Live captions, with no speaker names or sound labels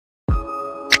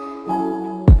What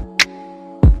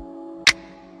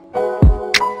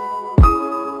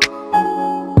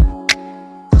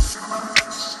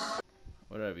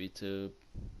up, YouTube?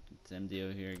 It's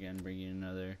MDO here again, bringing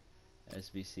another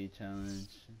SBC challenge.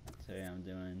 Today I'm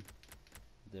doing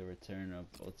the return of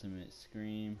Ultimate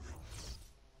Scream.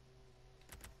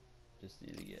 Just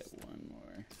need to get one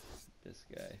more. This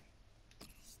guy.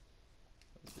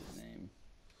 What's his name?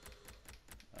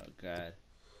 Oh god.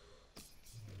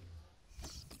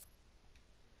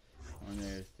 I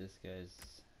wonder if this guy's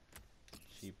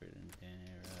cheaper than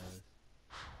Danny Rose.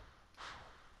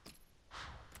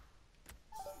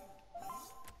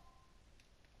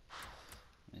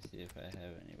 Let me see if I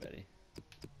have anybody.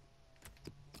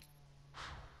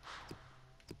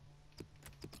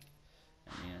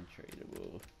 Any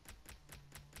untradeable.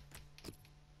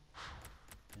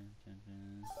 Dun, dun,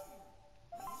 dun.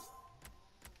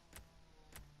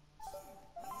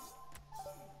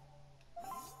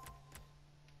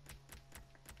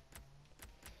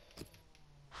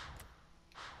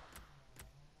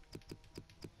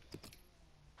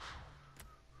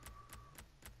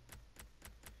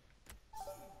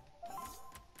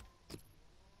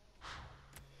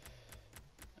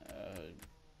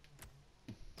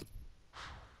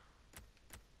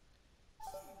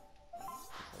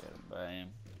 Buy him.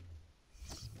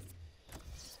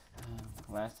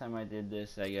 Last time I did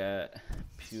this, I got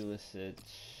Pulisic,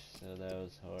 so that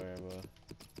was horrible.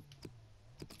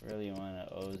 Really want an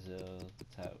Ozil,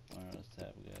 one of those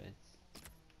top guys.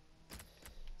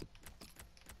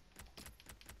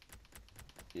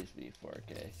 Used to be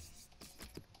 4K.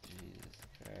 Jesus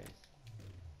Christ.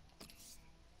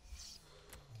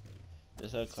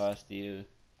 This will cost you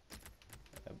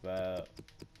about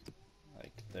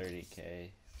like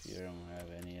 30K. You don't have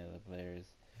any of the players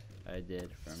I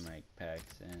did from like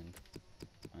packs and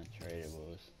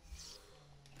untradables.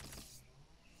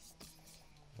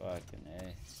 Fucking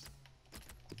A.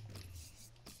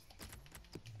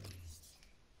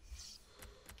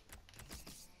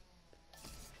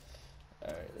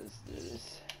 Alright, let's do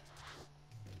this.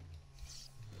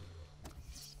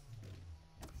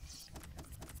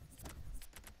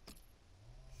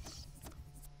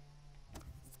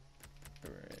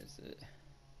 Where is it?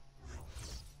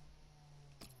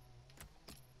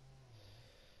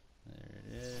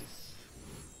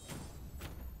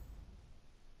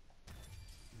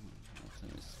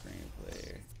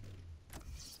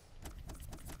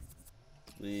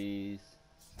 Please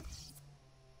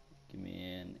give me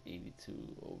an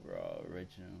 82 overall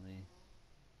originally.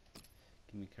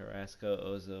 Give me Carrasco,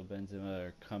 Ozil, Benzema,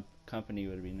 or company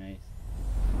would be nice.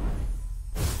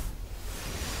 I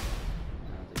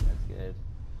don't think that's good.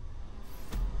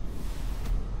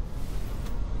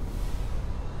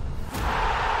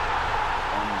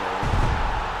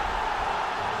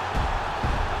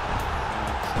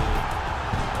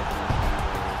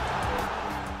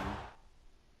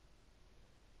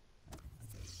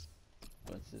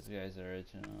 This guy's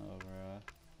original overall.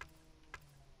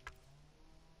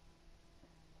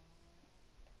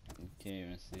 You can't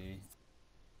even see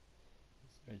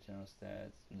his original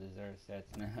stats, deserved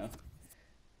stats now.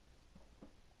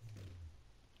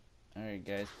 Alright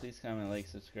guys, please comment, like,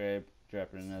 subscribe,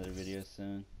 dropping another video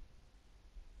soon.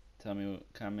 Tell me,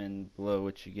 comment below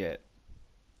what you get.